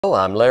Hello,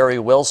 I'm Larry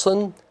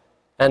Wilson,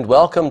 and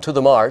welcome to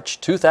the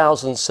March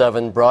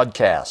 2007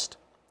 broadcast.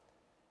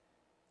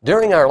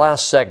 During our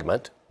last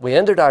segment, we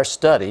ended our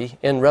study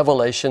in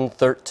Revelation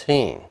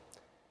 13.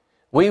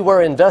 We were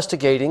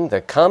investigating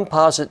the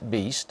composite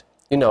beast,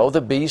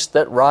 the beast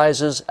that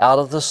rises out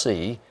of the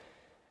sea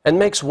and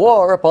makes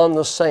war upon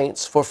the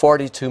saints for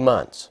 42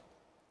 months.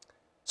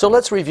 So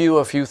let's review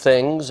a few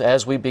things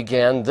as we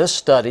begin this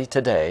study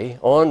today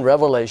on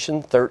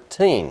Revelation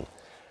 13.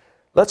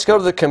 Let's go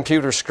to the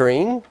computer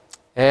screen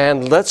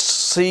and let's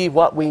see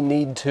what we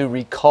need to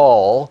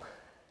recall.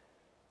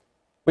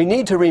 We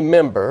need to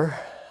remember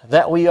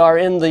that we are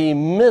in the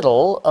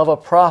middle of a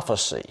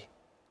prophecy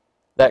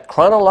that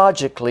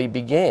chronologically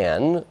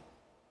began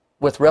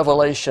with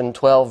Revelation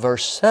 12,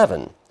 verse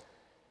 7.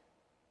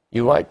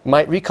 You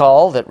might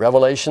recall that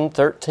Revelation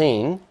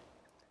 13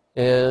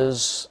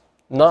 is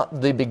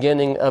not the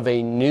beginning of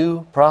a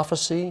new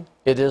prophecy.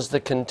 It is the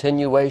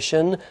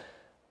continuation,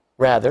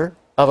 rather,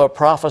 of a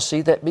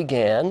prophecy that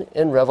began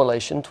in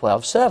Revelation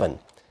 12:7.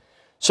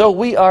 So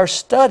we are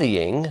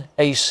studying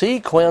a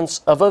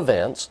sequence of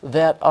events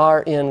that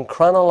are in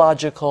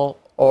chronological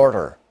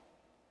order.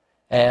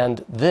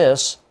 And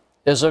this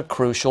is a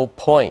crucial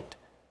point.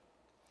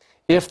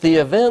 If the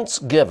events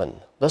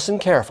given, listen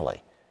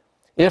carefully,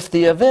 if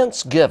the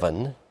events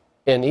given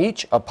in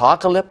each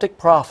apocalyptic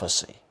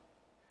prophecy,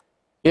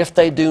 if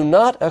they do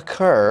not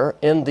occur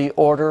in the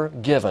order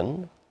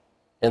given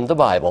in the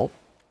Bible,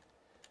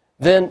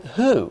 then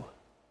who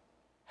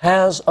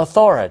has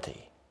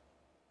authority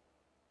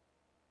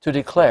to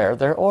declare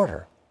their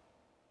order?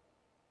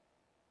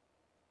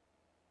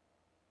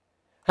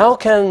 How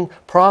can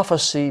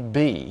prophecy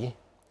be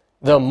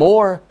the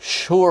more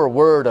sure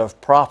word of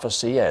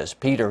prophecy, as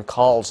Peter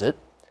calls it,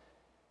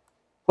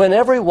 when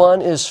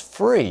everyone is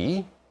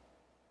free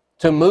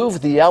to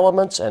move the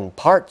elements and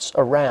parts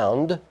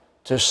around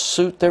to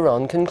suit their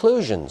own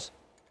conclusions?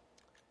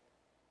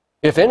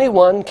 If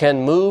anyone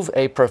can move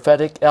a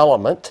prophetic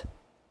element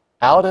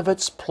out of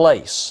its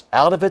place,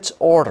 out of its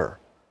order,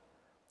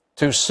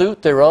 to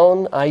suit their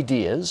own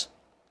ideas,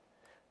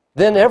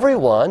 then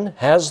everyone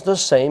has the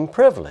same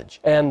privilege.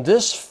 And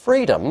this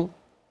freedom,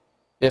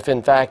 if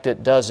in fact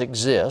it does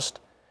exist,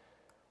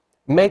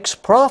 makes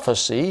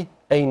prophecy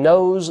a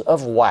nose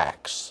of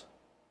wax.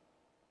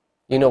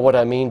 You know what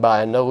I mean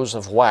by a nose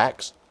of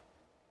wax?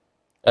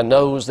 A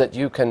nose that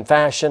you can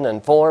fashion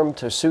and form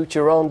to suit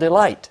your own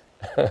delight.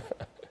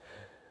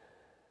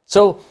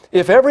 So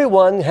if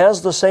everyone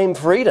has the same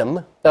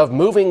freedom of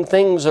moving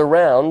things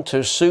around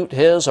to suit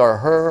his or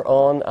her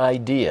own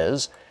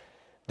ideas,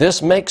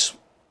 this makes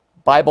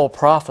Bible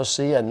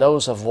prophecy a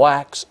nose of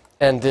wax,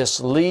 and this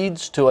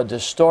leads to a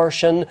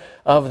distortion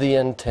of the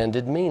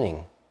intended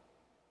meaning.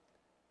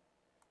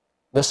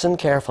 Listen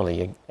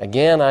carefully.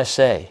 Again, I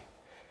say,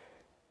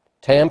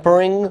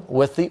 tampering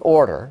with the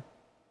order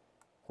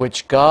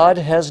which God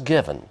has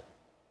given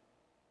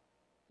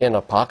in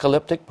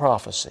apocalyptic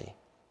prophecy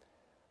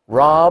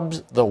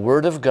robs the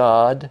Word of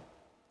God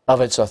of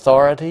its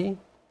authority,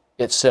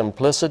 its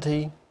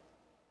simplicity,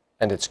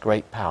 and its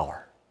great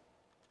power.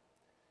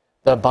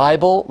 The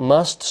Bible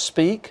must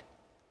speak,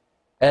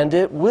 and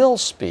it will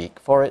speak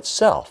for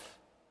itself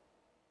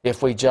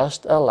if we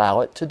just allow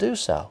it to do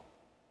so.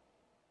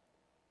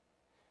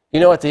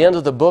 At the end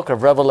of the book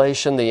of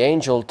Revelation, the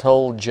angel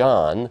told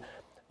John,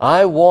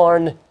 "I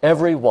warn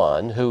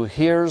everyone who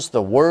hears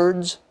the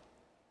words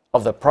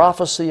of the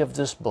prophecy of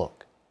this book.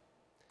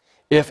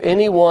 If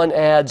anyone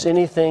adds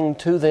anything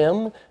to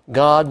them,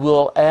 God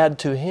will add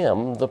to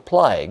him the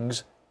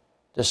plagues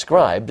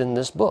described in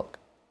this book."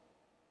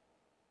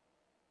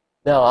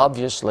 Now,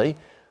 obviously,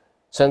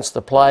 since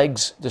the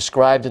plagues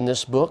described in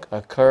this book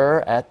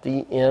occur at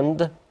the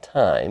end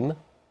time,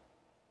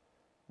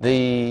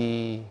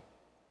 the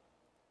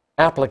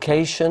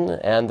application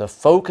and the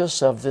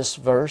focus of this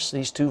verse,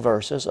 these two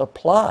verses,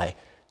 apply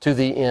to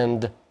the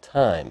end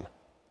time.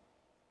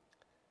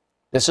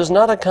 This is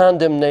not a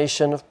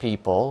condemnation of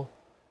people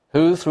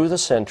who, through the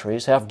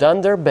centuries, have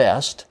done their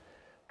best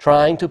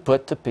trying to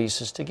put the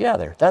pieces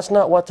together. That's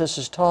not what this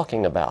is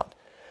talking about.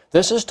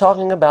 This is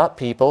talking about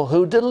people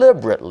who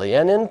deliberately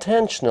and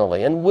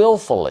intentionally and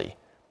willfully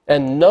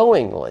and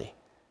knowingly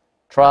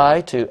try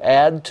to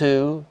add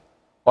to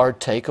or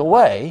take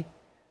away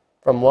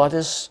from what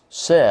is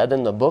said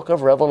in the book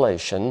of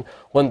Revelation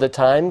when the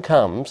time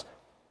comes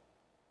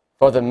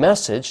for the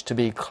message to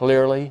be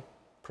clearly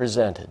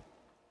presented.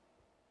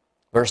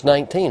 Verse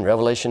 19,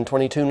 Revelation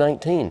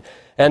 22:19.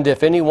 "And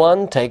if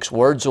anyone takes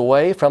words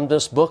away from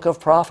this book of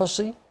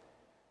prophecy,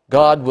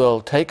 God will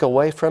take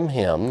away from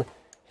him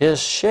his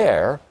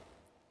share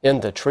in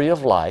the tree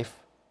of life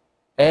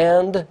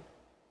and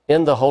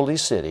in the holy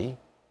city,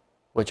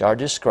 which are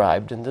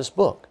described in this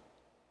book."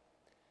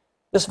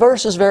 This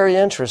verse is very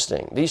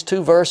interesting, these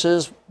two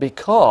verses,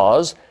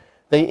 because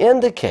they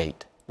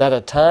indicate that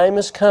a time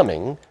is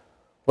coming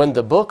when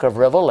the book of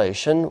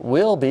Revelation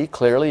will be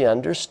clearly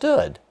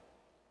understood.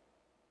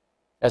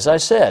 As I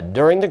said,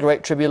 during the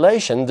Great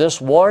Tribulation,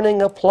 this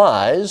warning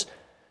applies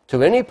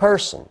to any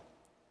person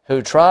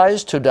who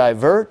tries to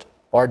divert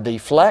or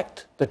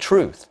deflect the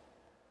truth,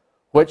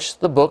 which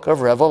the book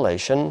of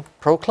Revelation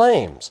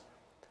proclaims.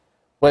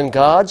 When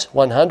God's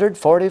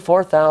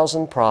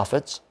 144,000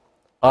 prophets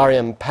are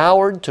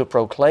empowered to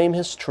proclaim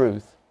His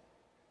truth,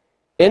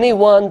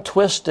 anyone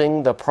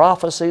twisting the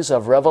prophecies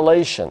of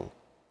Revelation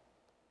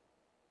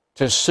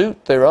to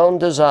suit their own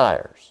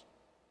desires,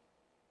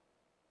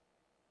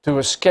 to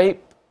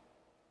escape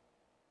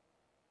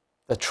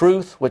the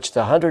truth which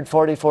the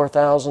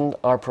 144,000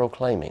 are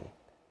proclaiming,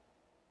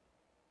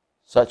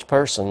 such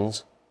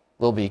persons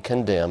will be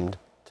condemned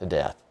to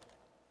death.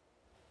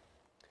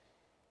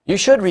 You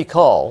should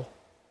recall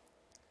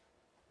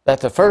that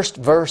the first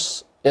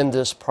verse in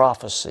this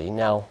prophecy,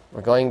 now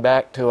we're going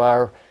back to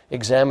our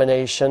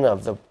examination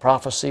of the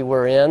prophecy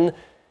we're in.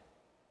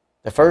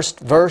 The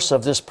first verse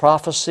of this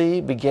prophecy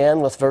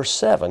began with verse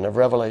 7 of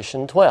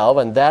Revelation 12,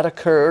 and that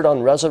occurred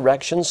on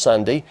Resurrection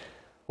Sunday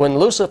when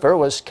Lucifer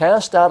was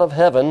cast out of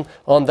heaven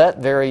on that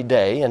very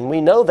day, and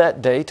we know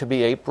that day to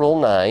be April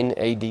 9,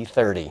 AD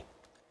 30.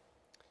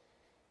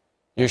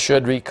 You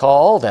should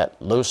recall that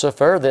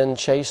Lucifer then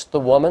chased the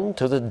woman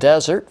to the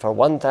desert for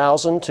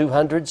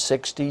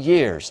 1,260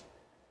 years.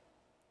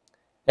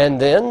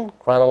 And then,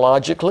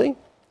 chronologically,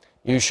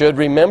 you should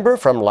remember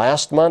from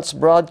last month's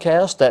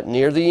broadcast that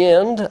near the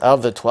end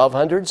of the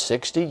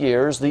 1,260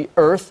 years, the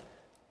earth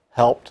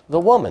helped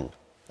the woman.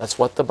 That's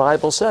what the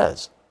Bible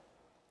says.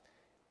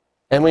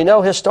 And we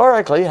know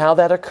historically how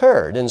that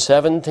occurred in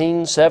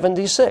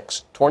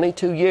 1776,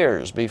 22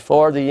 years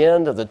before the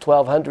end of the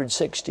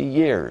 1,260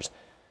 years.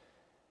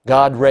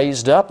 God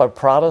raised up a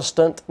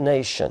Protestant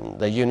nation,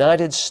 the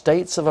United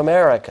States of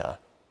America,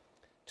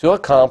 to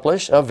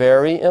accomplish a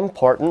very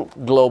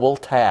important global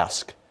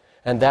task.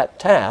 And that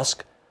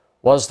task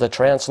was the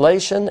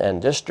translation and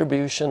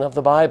distribution of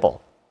the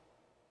Bible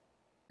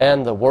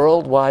and the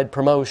worldwide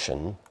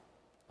promotion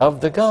of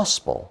the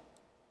gospel,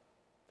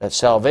 that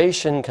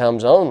salvation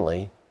comes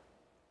only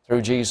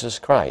through Jesus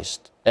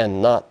Christ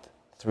and not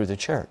through the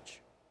church.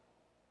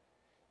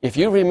 If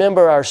you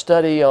remember our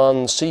study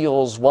on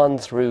seals 1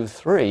 through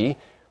 3,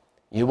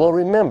 you will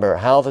remember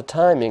how the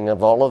timing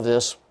of all of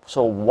this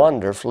so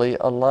wonderfully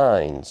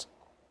aligns.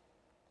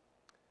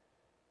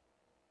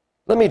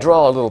 Let me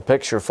draw a little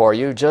picture for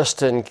you just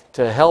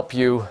to help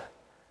you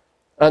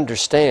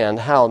understand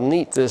how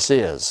neat this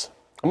is.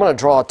 I'm going to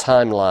draw a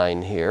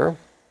timeline here,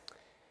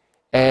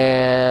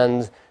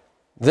 and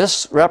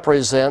this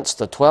represents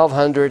the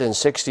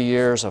 1,260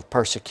 years of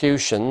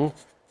persecution,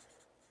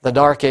 the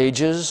Dark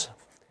Ages,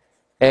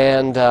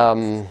 and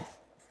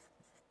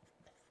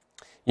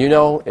you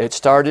know, it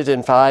started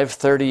in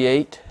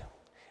 538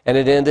 and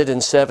it ended in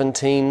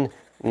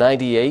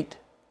 1798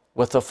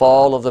 with the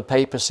fall of the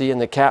papacy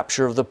and the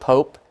capture of the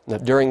Pope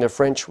during the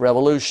French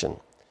Revolution.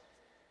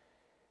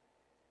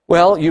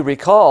 Well, you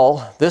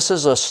recall, this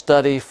is a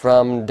study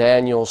from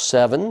Daniel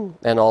 7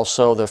 and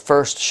also the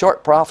first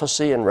short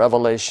prophecy in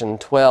Revelation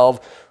 12,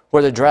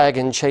 where the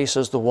dragon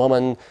chases the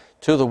woman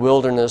to the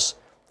wilderness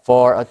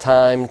for a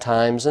time,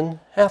 times, and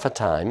half a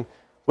time,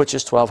 which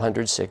is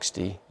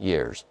 1,260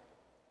 years.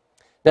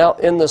 Now,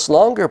 in this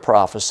longer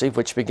prophecy,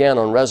 which began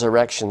on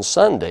Resurrection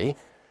Sunday,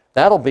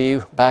 that'll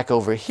be back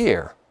over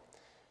here.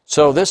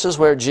 So this is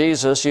where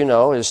Jesus, you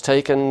know, is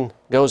taken,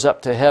 goes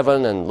up to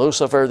heaven, and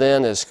Lucifer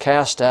then is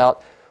cast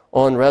out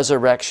on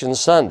Resurrection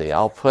Sunday.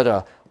 I'll put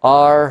a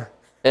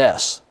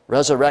RS,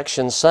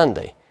 Resurrection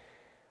Sunday.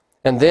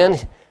 And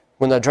then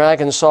when the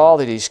dragon saw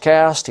that he's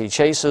cast, he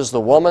chases the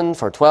woman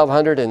for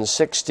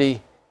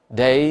 1,260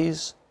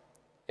 days.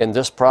 In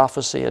this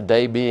prophecy, a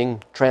day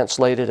being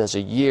translated as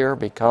a year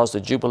because the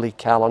Jubilee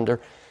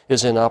calendar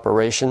is in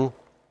operation.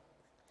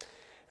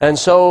 And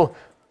so,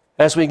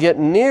 as we get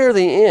near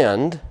the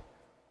end,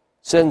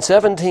 since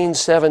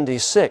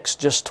 1776,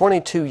 just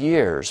 22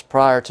 years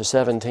prior to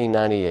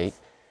 1798,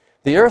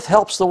 the earth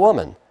helps the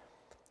woman,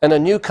 and a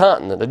new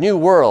continent, a new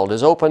world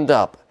is opened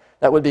up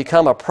that would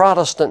become a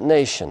Protestant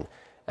nation.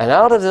 And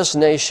out of this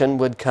nation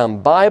would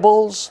come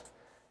Bibles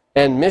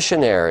and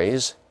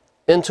missionaries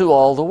into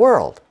all the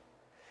world.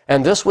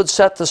 And this would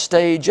set the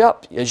stage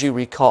up, as you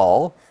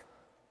recall,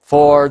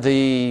 for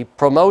the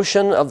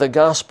promotion of the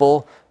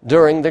gospel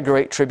during the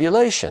Great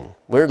Tribulation.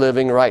 We're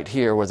living right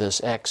here where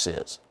this X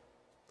is.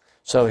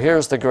 So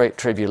here's the Great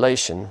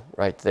Tribulation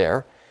right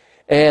there.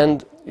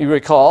 And you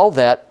recall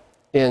that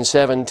in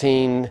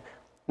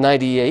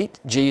 1798,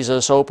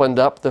 Jesus opened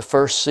up the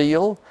first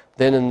seal.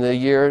 Then in the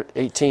year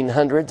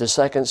 1800, the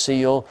second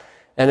seal.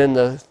 And in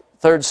the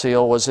third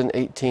seal was in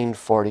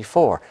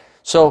 1844.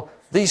 So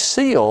these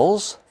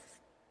seals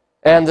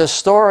and the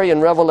story in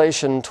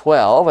Revelation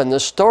 12 and the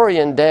story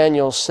in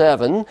Daniel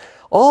 7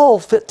 all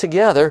fit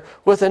together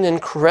with an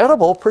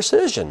incredible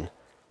precision.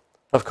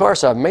 Of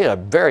course, I've made a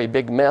very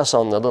big mess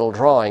on the little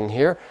drawing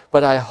here,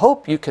 but I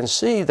hope you can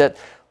see that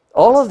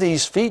all of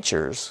these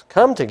features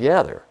come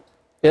together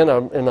in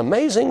an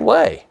amazing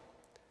way.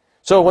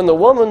 So when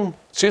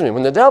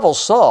the devil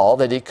saw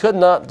that he could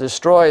not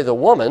destroy the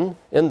woman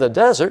in the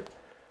desert,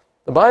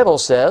 the Bible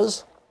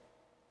says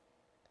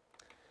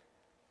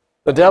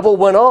the devil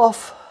went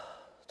off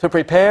to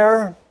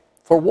prepare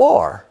for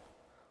war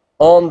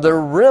on the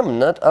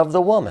remnant of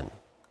the woman.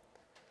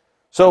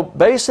 So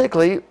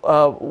basically,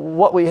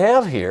 what we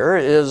have here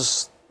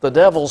is the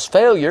devil's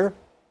failure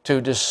to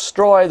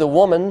destroy the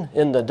woman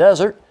in the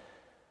desert.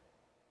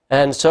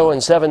 And so in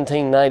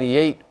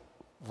 1798,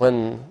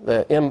 when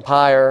the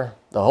empire,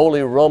 the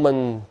Holy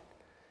Roman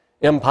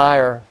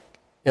Empire,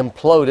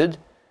 imploded,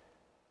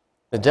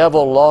 the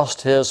devil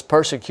lost his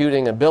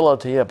persecuting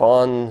ability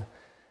upon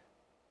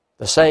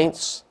the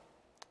saints,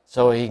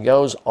 so he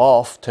goes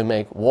off to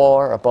make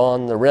war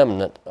upon the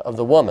remnant of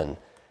the woman,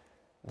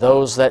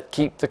 those that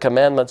keep the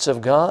commandments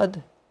of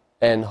God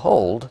and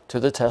hold to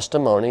the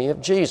testimony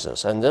of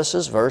Jesus. And this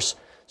is verse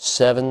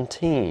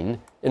 17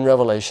 in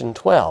Revelation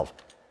 12.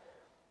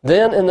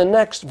 Then in the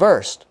next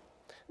verse,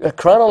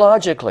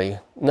 chronologically,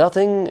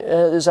 nothing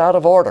is out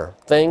of order.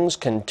 Things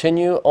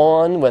continue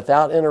on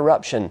without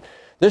interruption.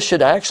 This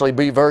should actually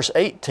be verse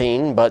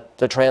 18, but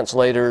the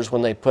translators,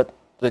 when they put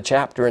the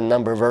chapter and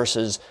number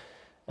verses,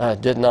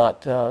 did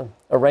not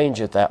arrange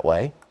it that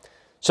way.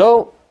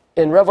 So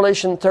in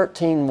Revelation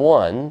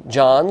 13:1,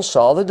 John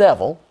saw the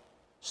devil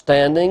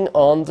standing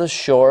on the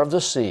shore of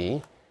the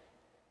sea,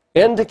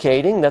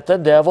 indicating that the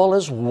devil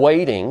is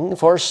waiting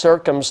for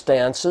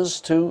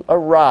circumstances to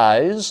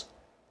arise,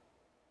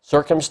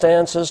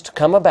 circumstances to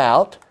come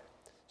about,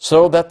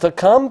 so that the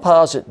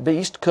composite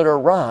beast could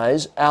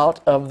arise out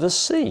of the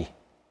sea.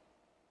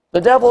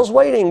 The devil's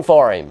waiting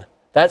for him.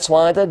 That's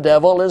why the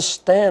devil is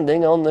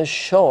standing on the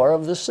shore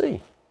of the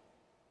sea.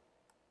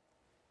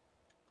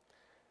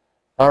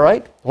 All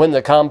right, when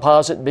the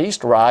composite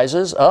beast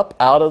rises up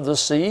out of the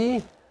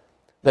sea,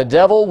 the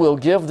devil will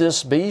give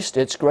this beast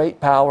its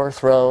great power,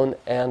 throne,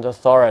 and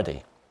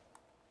authority.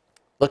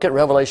 Look at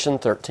Revelation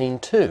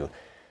 13:2.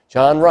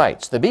 John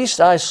writes, "The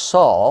beast I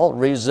saw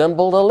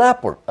resembled a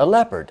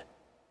leopard.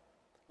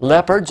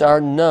 Leopards are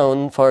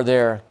known for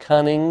their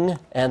cunning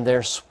and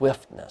their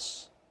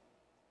swiftness."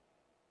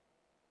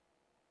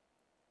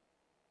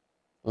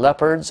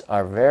 Leopards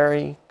are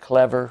very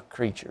clever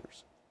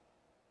creatures,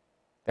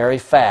 very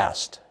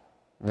fast,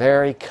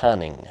 very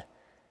cunning.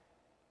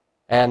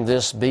 And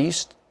this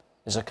beast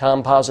is a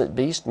composite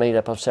beast made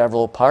up of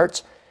several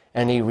parts,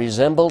 and he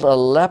resembled a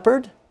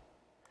leopard,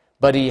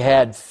 but he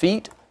had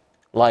feet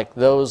like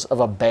those of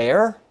a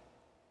bear.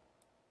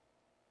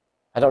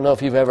 I don't know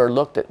if you've ever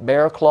looked at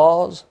bear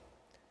claws,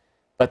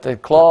 but the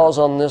claws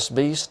on this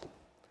beast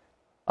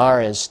are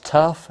as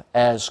tough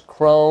as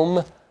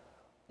chrome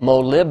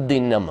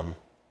molybdenum,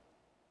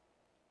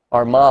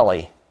 or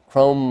moly,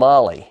 chrome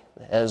moly,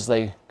 as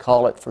they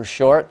call it for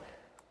short.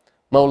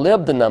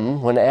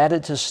 Molybdenum, when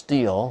added to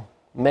steel,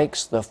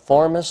 makes the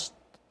strongest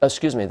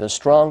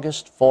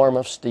form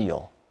of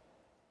steel.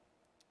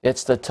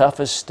 It's the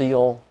toughest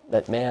steel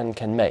that man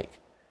can make.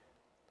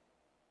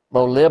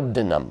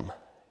 Molybdenum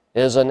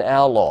is an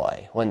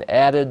alloy, when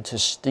added to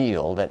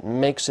steel, that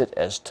makes it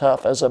as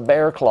tough as a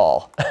bear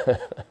claw.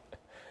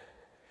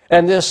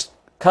 And this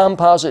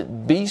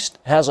composite beast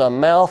has a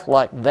mouth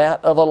like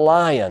that of a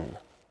lion.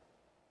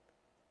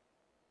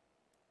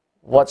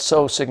 What's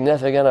so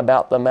significant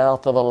about the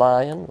mouth of a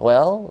lion?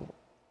 Well,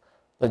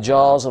 the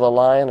jaws of a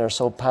lion are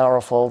so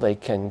powerful they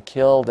can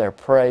kill their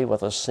prey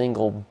with a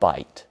single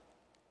bite.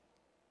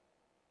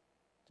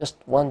 Just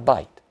one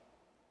bite.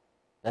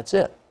 That's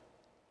it.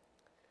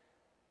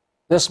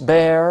 This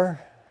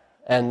bear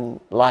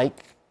and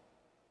like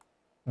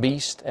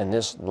beast, and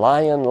this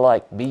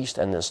lion-like beast,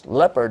 and this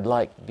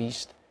leopard-like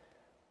beast,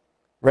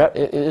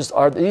 these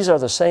are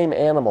the same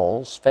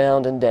animals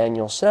found in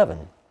Daniel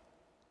 7.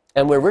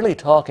 And we're really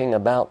talking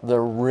about the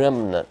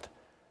remnant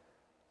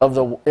of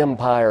the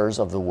empires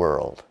of the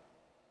world.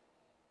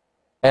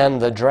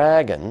 And the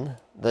dragon,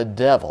 the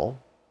devil,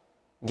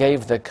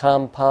 gave the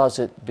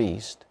composite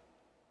beast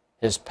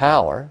his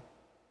power,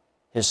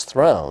 his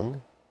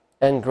throne,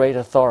 and great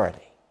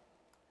authority.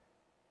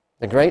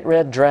 The great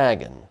red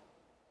dragon,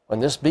 when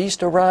this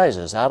beast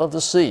arises out of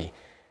the sea,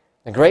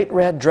 the great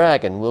red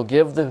dragon will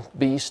give the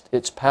beast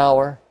its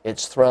power,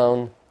 its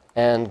throne,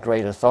 and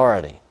great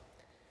authority.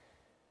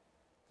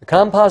 The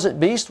composite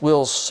beast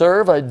will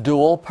serve a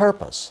dual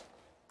purpose.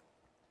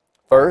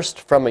 First,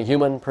 from a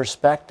human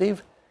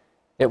perspective,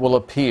 it will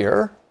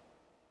appear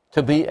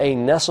to be a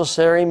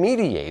necessary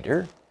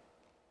mediator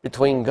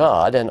between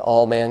God and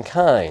all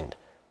mankind.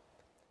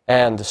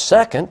 And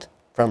second,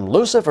 from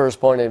Lucifer's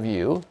point of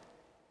view,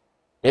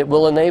 it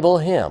will enable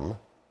him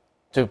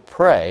to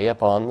prey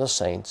upon the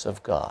saints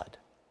of God.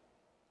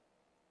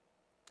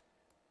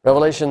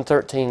 Revelation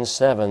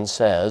 13:7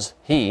 says,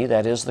 "He,"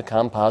 that is the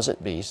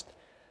composite beast,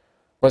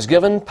 "was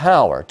given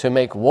power to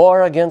make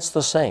war against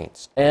the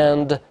saints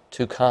and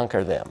to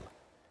conquer them.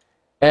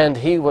 And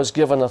he was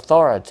given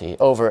authority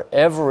over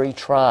every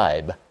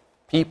tribe,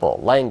 people,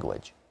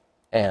 language,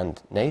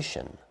 and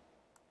nation."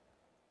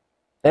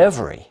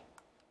 Every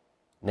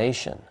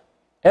nation,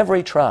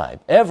 every tribe,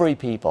 every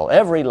people,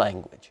 every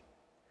language.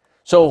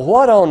 So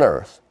what on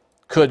earth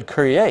could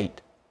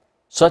create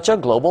such a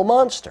global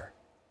monster?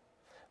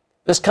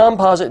 This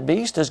composite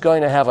beast is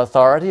going to have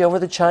authority over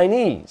the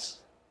Chinese,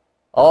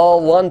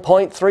 all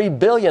 1.3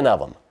 billion of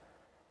them.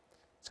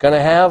 It's going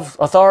to have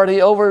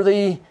authority over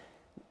the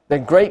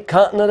great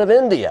continent of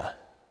India,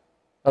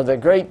 or the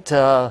great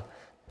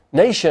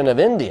nation of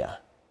India.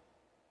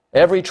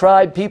 Every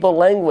tribe, people,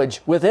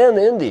 language within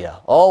India,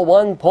 all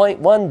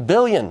 1.1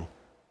 billion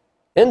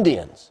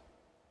Indians.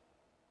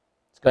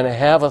 It's going to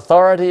have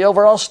authority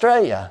over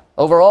Australia,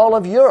 over all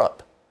of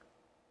Europe,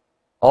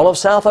 all of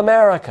South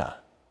America,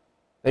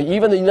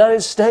 even the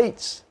United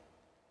States,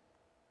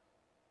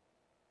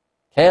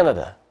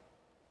 Canada.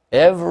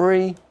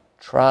 Every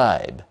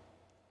tribe,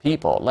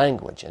 people,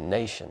 language, and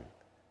nation.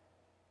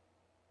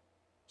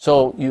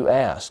 So you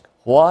ask,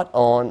 what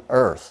on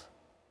earth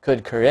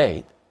could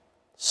create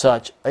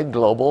such a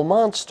global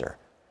monster?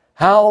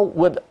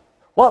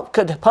 What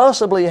could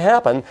possibly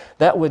happen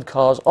that would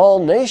cause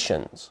all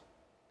nations,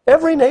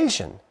 every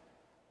nation,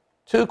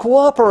 to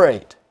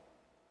cooperate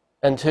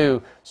and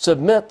to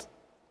submit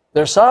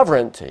their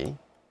sovereignty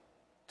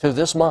to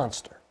this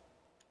monster?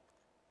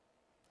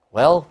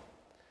 Well,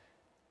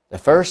 the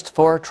first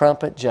 4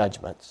 trumpet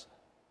judgments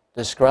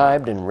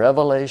described in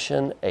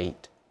Revelation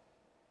 8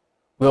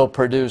 will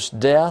produce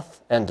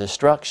death and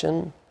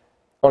destruction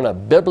on a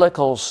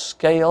biblical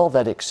scale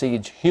that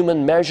exceeds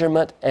human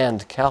measurement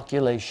and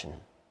calculation.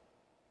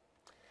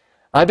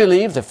 I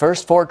believe the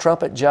first 4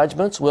 trumpet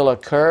judgments will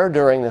occur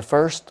during the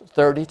first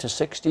 30 to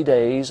 60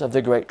 days of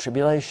the Great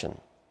Tribulation.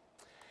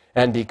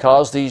 And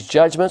because these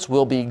judgments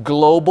will be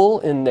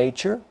global in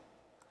nature,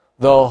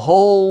 the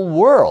whole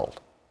world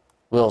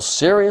will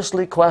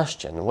seriously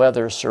question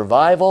whether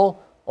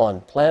survival on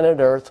planet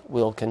Earth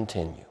will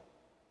continue.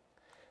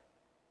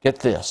 Get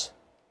this,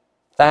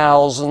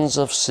 thousands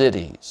of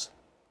cities,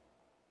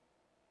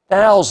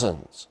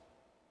 thousands,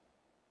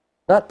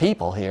 not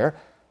people here,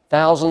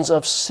 thousands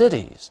of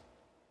cities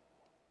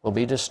will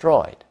be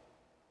destroyed.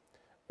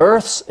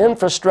 Earth's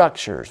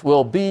infrastructures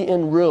will be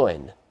in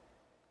ruin,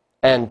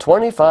 and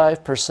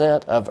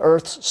 25% of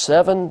Earth's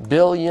 7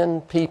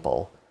 billion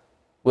people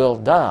will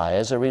die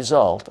as a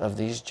result of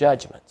these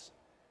judgments.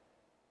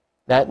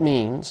 That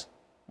means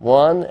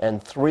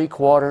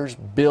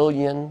 1.75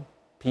 billion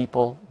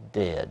people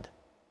dead.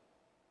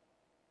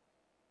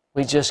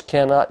 We just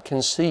cannot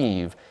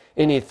conceive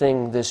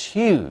anything this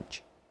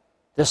huge,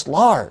 this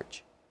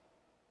large.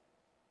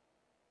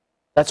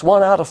 That's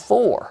 1 out of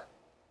 4.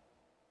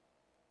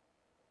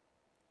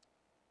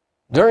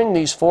 During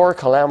these 4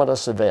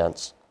 calamitous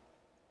events,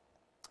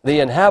 the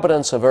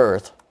inhabitants of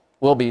Earth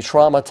will be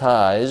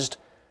traumatized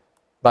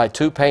by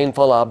 2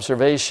 painful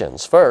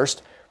observations.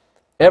 First,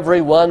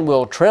 everyone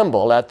will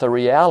tremble at the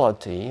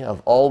reality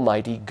of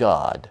Almighty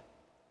God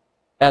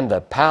and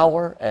the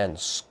power and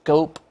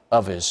scope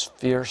of His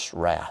fierce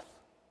wrath.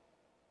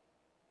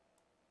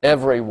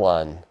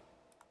 Everyone,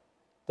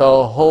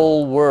 the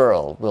whole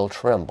world will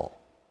tremble.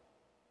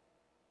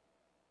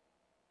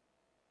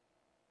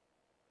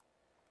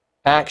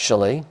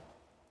 Actually,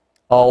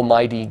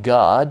 Almighty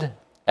God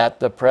at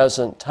the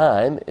present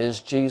time is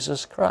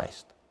Jesus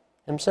Christ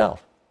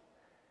Himself.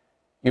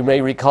 You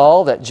may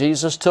recall that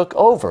Jesus took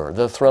over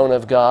the throne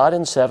of God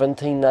in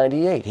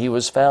 1798. He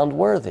was found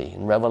worthy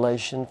in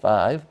Revelation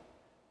 5.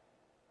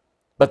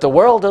 But the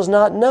world does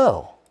not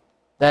know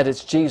that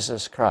it's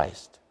Jesus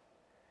Christ,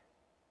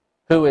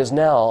 who is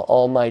now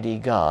Almighty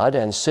God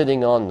and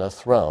sitting on the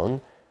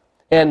throne,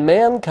 and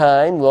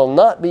mankind will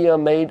not be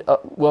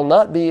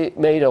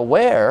made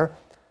aware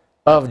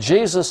of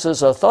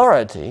Jesus'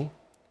 authority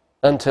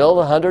until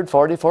the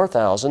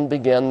 144,000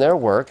 begin their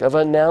work of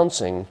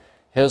announcing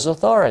His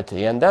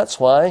authority. And that's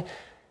why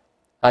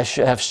I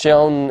have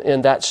shown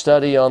in that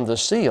study on the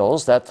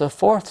seals that the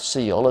 4th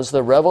seal is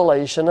the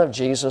revelation of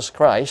Jesus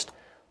Christ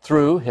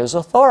through His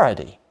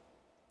authority.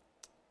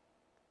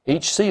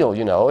 Each seal,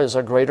 you know, is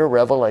a greater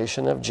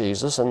revelation of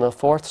Jesus, and the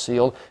 4th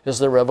seal is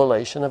the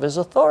revelation of His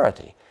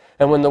authority.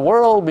 And when the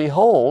world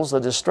beholds the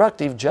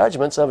destructive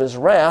judgments of His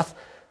wrath,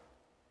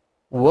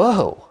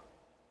 whoa!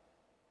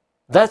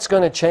 That's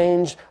going to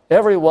change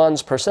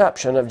everyone's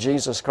perception of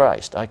Jesus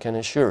Christ, I can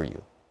assure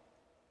you.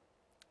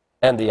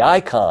 And the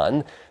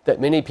icon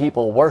that many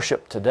people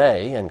worship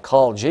today and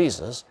call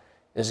Jesus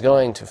is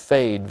going to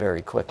fade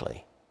very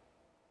quickly.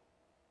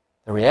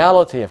 The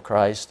reality of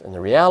Christ and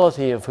the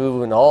reality of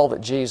who and all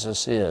that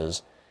Jesus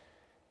is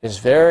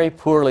very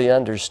poorly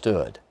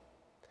understood.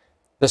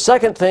 The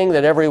second thing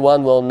that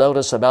everyone will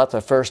notice about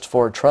the first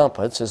 4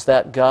 trumpets is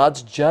that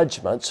God's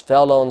judgments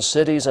fell on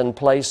cities and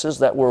places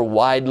that were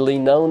widely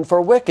known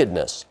for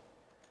wickedness.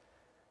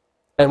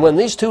 And when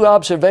these 2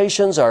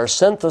 observations are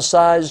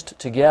synthesized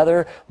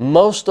together,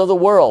 most of the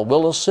world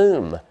will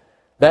assume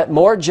that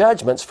more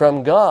judgments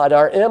from God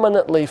are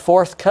imminently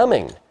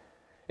forthcoming.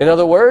 In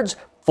other words,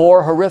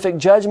 4 horrific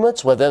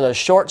judgments within a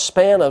short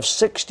span of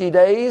 60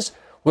 days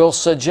will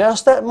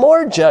suggest that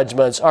more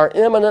judgments are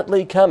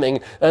imminently coming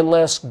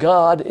unless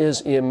God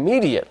is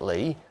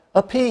immediately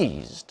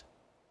appeased.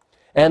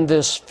 And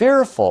this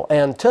fearful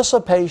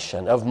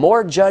anticipation of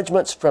more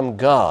judgments from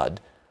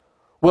God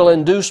will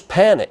induce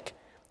panic,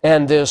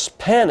 and this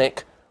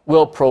panic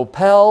will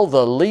propel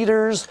the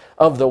leaders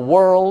of the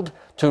world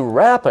to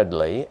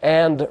rapidly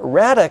and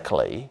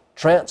radically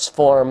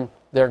transform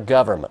their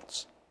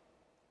governments.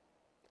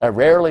 I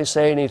rarely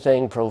say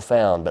anything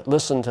profound, but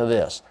listen to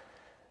this.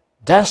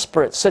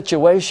 Desperate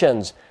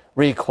situations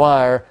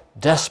require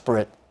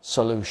desperate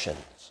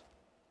solutions.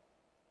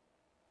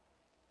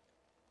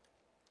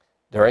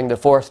 During the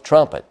fourth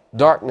trumpet,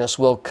 darkness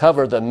will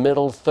cover the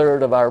middle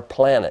third of our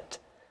planet.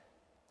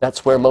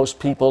 That's where most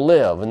people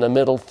live, in the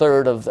middle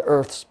third of the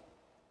Earth's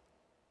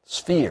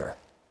sphere.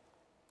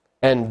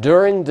 And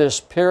during this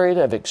period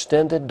of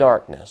extended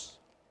darkness,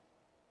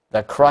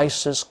 the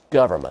crisis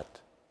government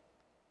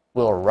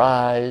will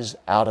rise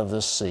out of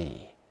the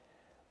sea.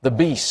 The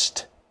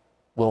beast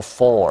will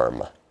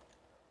form.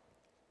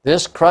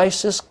 This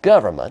crisis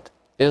government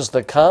is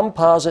the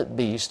composite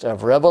beast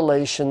of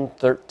Revelation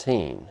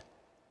 13,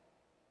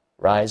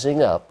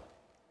 rising up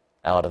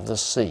out of the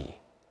sea.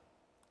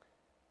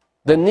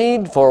 The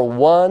need for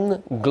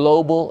one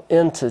global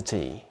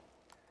entity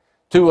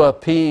to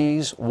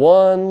appease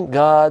one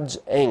God's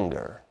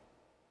anger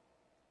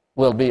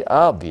will be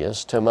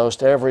obvious to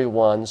most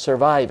everyone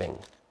surviving.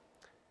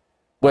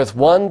 With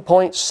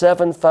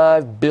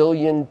 1.75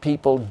 billion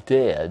people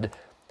dead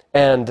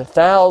and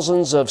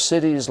thousands of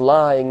cities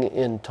lying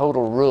in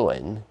total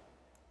ruin,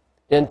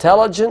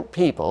 intelligent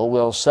people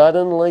will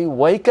suddenly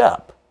wake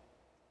up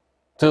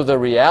to the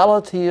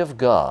reality of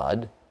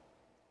God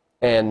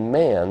and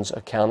man's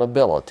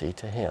accountability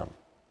to Him.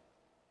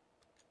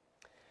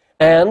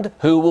 And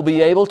who will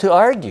be able to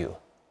argue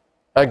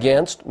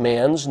against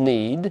man's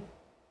need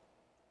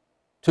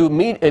to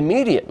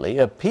immediately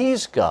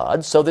appease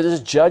God so that His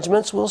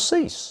judgments will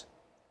cease?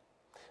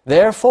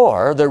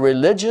 Therefore, the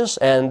religious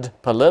and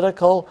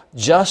political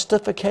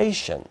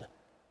justification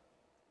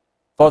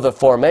for the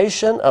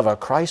formation of a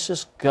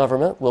crisis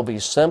government will be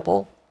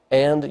simple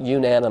and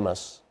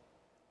unanimous.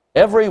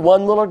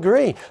 Everyone will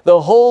agree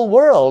the whole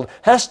world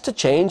has to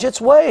change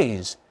its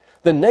ways.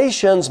 The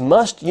nations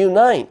must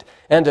unite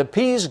and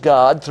appease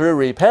God through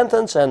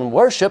repentance and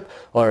worship,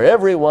 or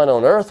everyone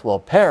on earth will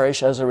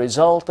perish as a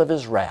result of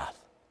His wrath.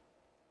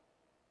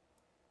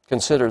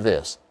 Consider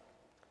this.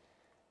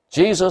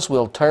 Jesus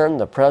will turn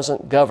the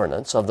present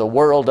governance of the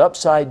world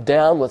upside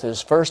down with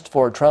His first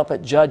 4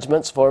 trumpet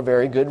judgments for a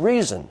very good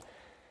reason.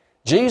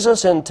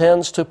 Jesus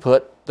intends to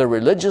put the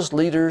religious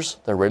leaders,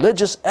 the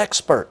religious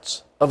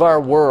experts of our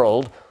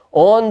world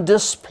on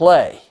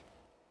display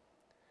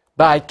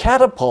by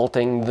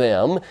catapulting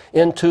them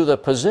into the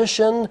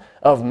position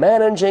of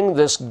managing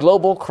this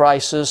global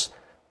crisis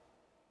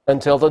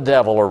until the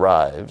devil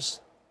arrives.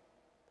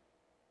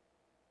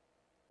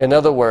 In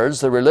other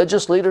words, the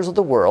religious leaders of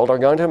the world are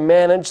going to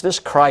manage this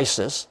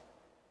crisis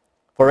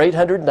for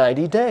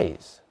 890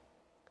 days.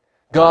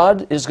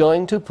 God is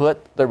going to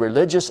put the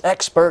religious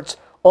experts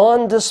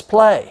on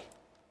display.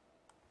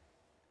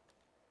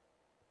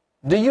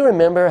 Do you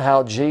remember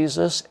how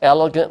Jesus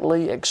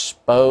elegantly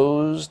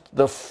exposed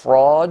the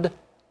fraud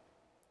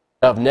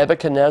of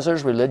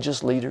Nebuchadnezzar's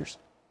religious leaders?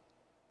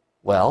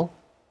 Well,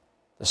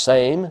 the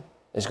same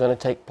is going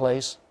to take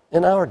place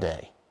in our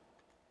day.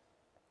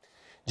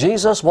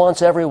 Jesus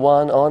wants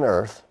everyone on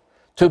earth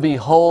to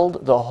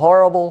behold the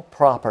horrible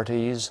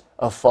properties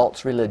of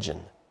false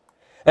religion.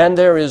 And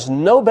there is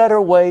no better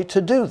way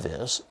to do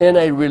this in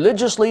a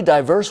religiously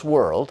diverse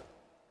world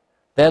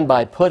than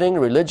by putting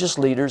religious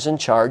leaders in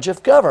charge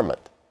of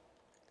government.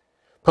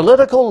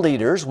 Political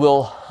leaders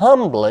will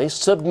humbly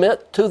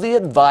submit to the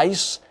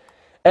advice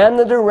and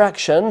the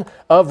direction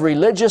of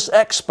religious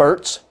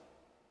experts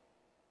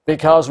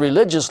because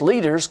religious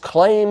leaders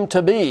claim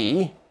to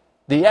be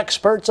the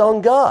experts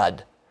on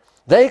God.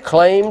 They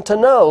claim to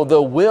know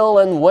the will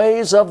and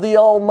ways of the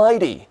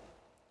Almighty.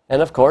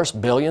 And of course,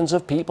 billions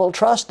of people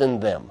trust in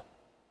them.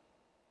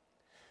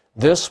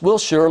 This will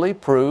surely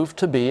prove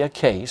to be a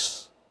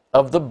case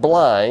of the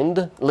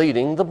blind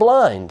leading the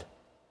blind.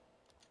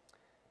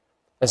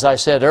 As I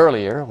said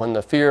earlier, when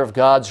the fear of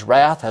God's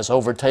wrath has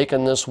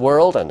overtaken this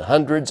world and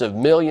hundreds of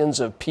millions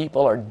of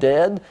people are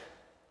dead,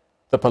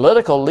 the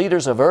political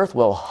leaders of earth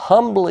will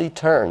humbly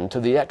turn to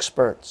the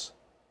experts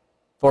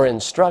for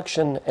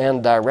instruction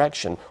and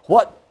direction.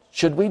 What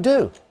should we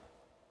do?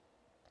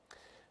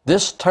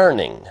 This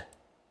turning,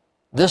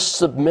 this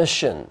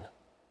submission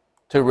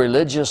to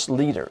religious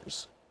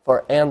leaders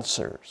for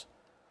answers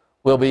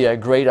will be a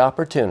great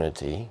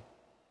opportunity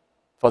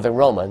for the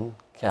Roman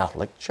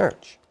Catholic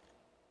Church.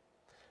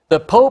 The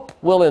Pope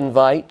will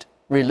invite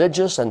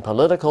religious and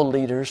political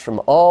leaders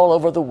from all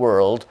over the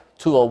world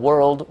to a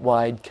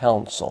worldwide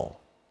council.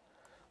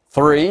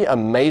 3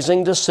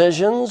 amazing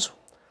decisions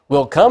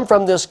will come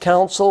from this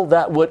council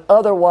that would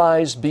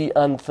otherwise be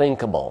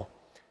unthinkable.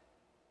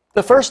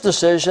 The first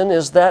decision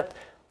is that,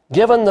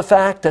 given the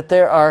fact that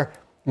there are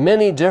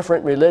many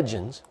different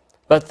religions,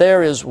 but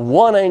there is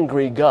one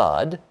angry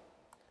God,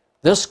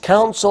 this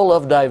council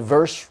of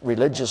diverse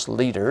religious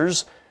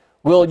leaders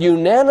will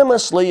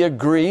unanimously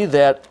agree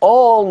that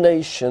all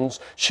nations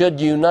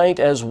should unite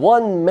as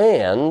one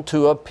man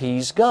to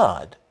appease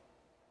God.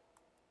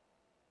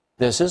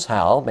 This is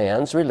how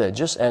man's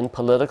religious and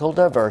political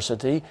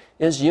diversity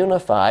is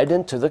unified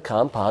into the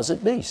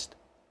composite beast.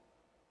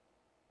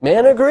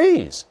 Man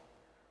agrees.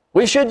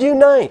 We should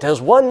unite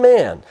as one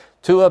man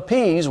to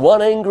appease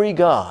one angry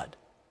God.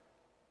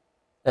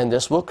 And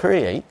this will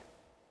create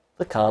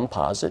the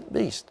composite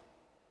beast.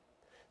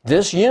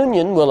 This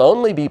union will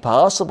only be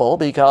possible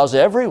because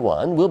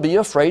everyone will be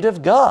afraid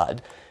of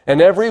God,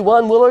 and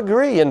everyone will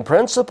agree in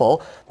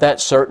principle that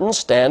certain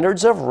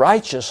standards of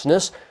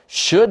righteousness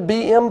should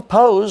be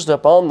imposed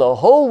upon the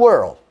whole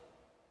world,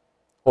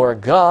 or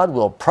God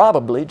will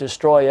probably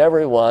destroy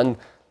everyone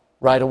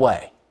right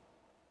away.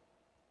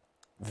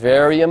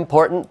 Very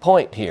important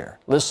point here.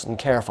 Listen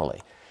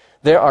carefully.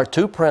 There are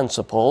two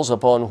principles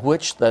upon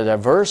which the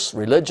diverse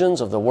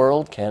religions of the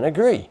world can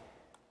agree.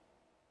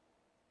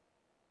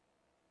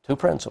 Two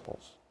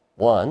principles.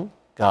 One,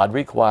 God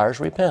requires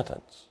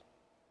repentance.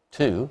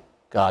 Two,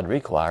 God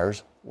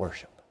requires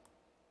worship.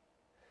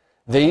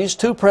 These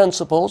two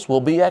principles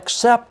will be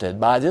accepted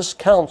by this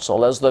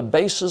council as the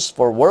basis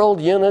for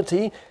world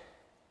unity,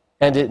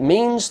 and it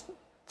means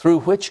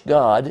through which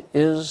God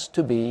is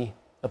to be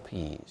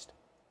appeased.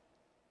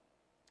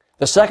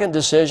 The second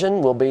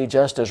decision will be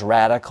just as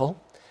radical.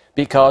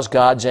 Because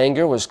God's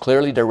anger was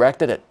clearly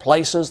directed at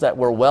places that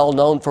were well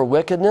known for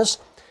wickedness,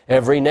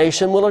 every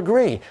nation will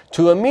agree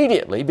to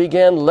immediately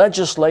begin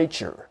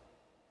legislating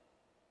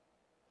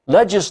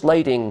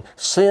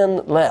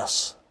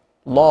sin-less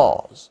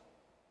laws.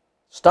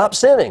 Stop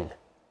sinning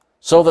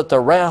so that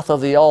the wrath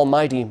of the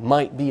Almighty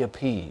might be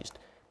appeased.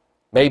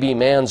 Maybe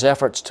man's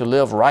efforts to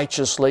live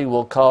righteously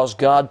will cause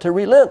God to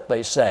relent,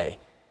 they say,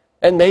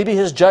 and maybe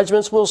His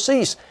judgments will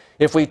cease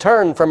if we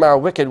turn from our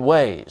wicked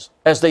ways,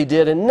 as they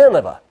did in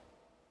Nineveh.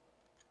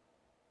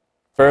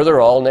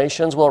 Further, all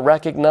nations will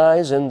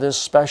recognize in this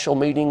special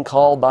meeting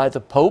called by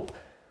the Pope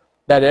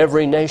that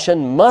every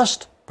nation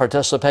must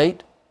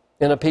participate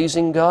in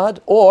appeasing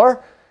God,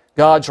 or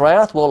God's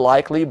wrath will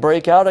likely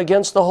break out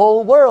against the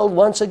whole world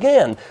once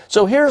again.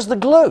 So here's the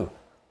glue.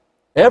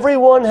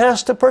 Everyone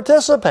has to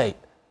participate,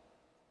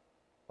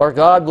 or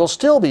God will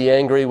still be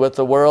angry with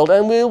the world,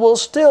 and we will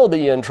still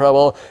be in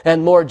trouble,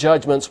 and more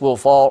judgments will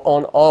fall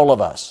on all of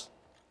us.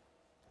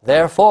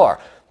 Therefore,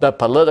 the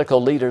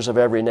political leaders of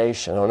every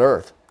nation on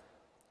earth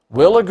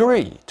will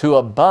agree to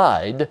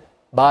abide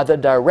by the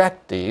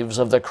directives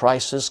of the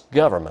crisis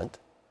government,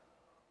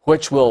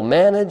 which will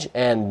manage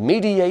and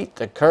mediate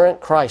the current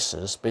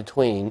crisis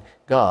between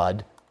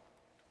God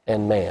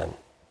and man.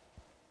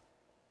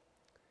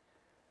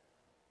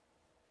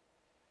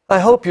 I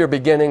hope you're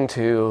beginning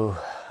to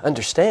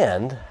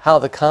understand how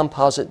the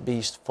composite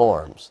beast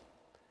forms.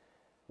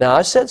 Now,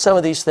 I said some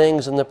of these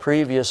things in the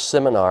previous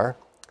seminar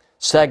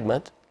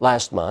segment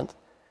last month,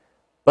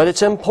 but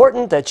it's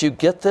important that you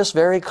get this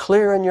very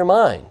clear in your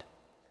mind.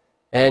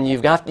 And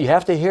you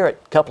have to hear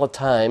it a couple of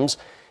times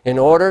in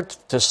order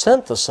to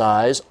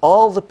synthesize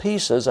all the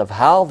pieces of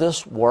how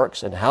this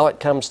works and how it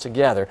comes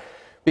together,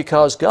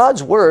 because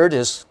God's Word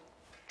is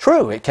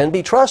true. It can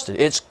be trusted.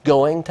 It's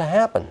going to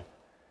happen.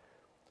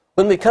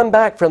 When we come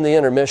back from the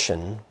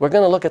intermission, we're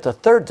going to look at the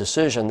third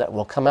decision that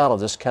will come out of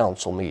this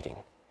council meeting.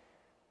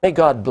 May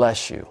God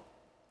bless you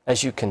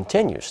as you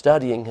continue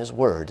studying His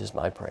Word, is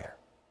my prayer.